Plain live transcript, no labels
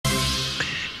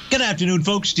Good afternoon,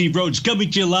 folks. Steve Rhodes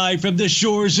coming to you live from the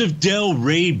shores of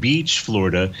Delray Beach,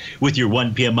 Florida, with your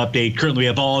 1 p.m. update. Currently, we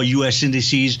have all U.S.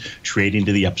 indices trading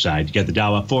to the upside. You got the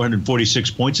Dow up 446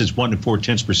 points. That's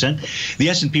 1.4%. The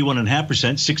S&P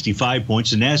 1.5%, 65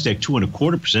 points. The Nasdaq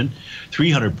 2.25%,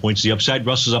 300 points. The upside.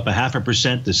 Russell's up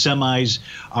 0.5%. The semis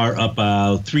are up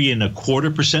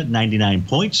 3.25%, 99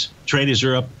 points. Traders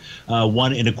are up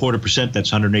 1.25%.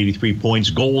 That's 183 points.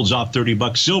 Gold's off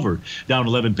 $30. Silver down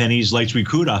 11 pennies. Light sweet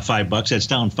crude off $5. That's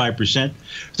down 5%.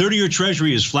 30-year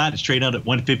Treasury is flat. It's trading out at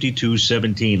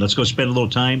 152.17. Let's go spend a little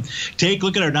time. Take a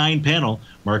look at our 9-panel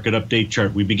market update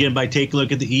chart. We begin by taking a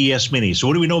look at the ES Mini. So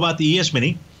what do we know about the ES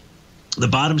Mini? The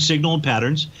bottom signal and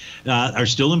patterns are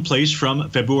still in place from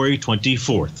February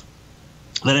 24th.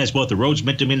 That has both the Rhodes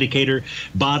momentum indicator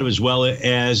bottom as well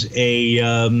as a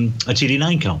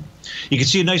TD9 count. You can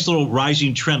see a nice little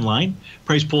rising trend line.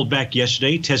 Price pulled back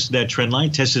yesterday, tested that trend line,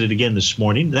 tested it again this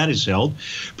morning. That is held.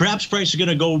 Perhaps price is going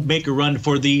to go make a run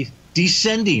for the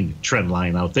descending trend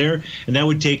line out there, and that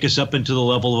would take us up into the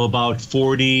level of about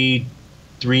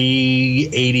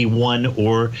 43.81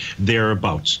 or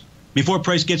thereabouts. Before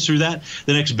price gets through that,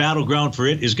 the next battleground for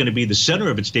it is going to be the center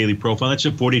of its daily profile. That's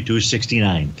at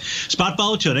 42.69. Spot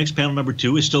volatility, panel number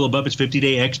 2, is still above its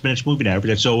 50-day exponential moving average.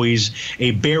 That's always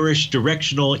a bearish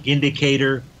directional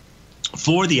indicator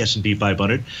for the S&P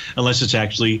 500, unless it's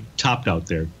actually topped out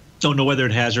there. Don't know whether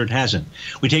it has or it hasn't.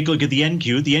 We take a look at the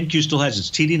NQ. The NQ still has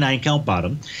its TD9 count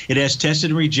bottom. It has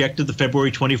tested and rejected the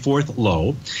February 24th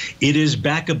low. It is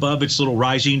back above its little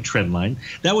rising trend line.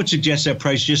 That would suggest that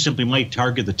price just simply might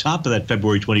target the top of that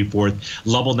February 24th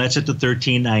level, and that's at the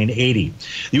 13,980.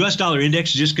 The U.S. dollar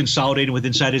index is just consolidating with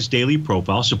inside its daily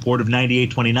profile, support of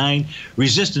 98.29,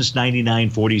 resistance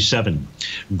 99.47.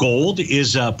 Gold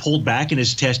is pulled back and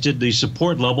has tested the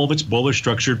support level of its bullish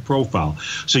structured profile.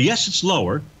 So yes, it's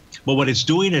lower, but what it's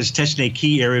doing is testing a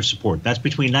key area of support. That's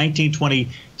between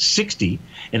 1920.60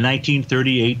 and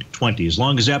 1938.20. As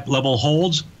long as that level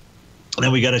holds,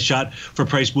 then we got a shot for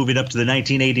price moving up to the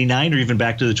 1989 or even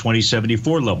back to the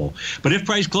 2074 level. But if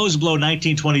price closes below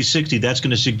 1920.60, that's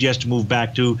going to suggest a move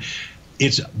back to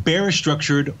its bearish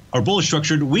structured or bullish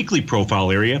structured weekly profile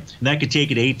area, and that could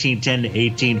take it 1810 to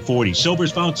 1840.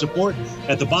 Silver's found support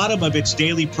at the bottom of its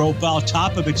daily profile,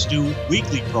 top of its new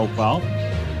weekly profile.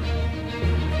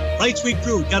 Light sweet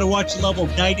crude, got to watch the level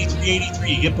of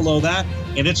 93.83. Get below that,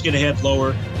 and it's going to head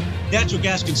lower. Natural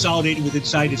gas consolidating with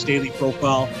inside its daily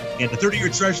profile, and the 30-year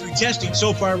Treasury testing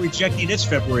so far rejecting its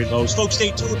February lows. Folks,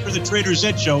 stay tuned for the Trader's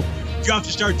Edge Show. If you're off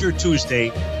to start your Tuesday,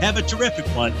 have a terrific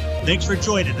one. Thanks for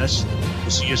joining us.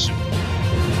 We'll see you soon.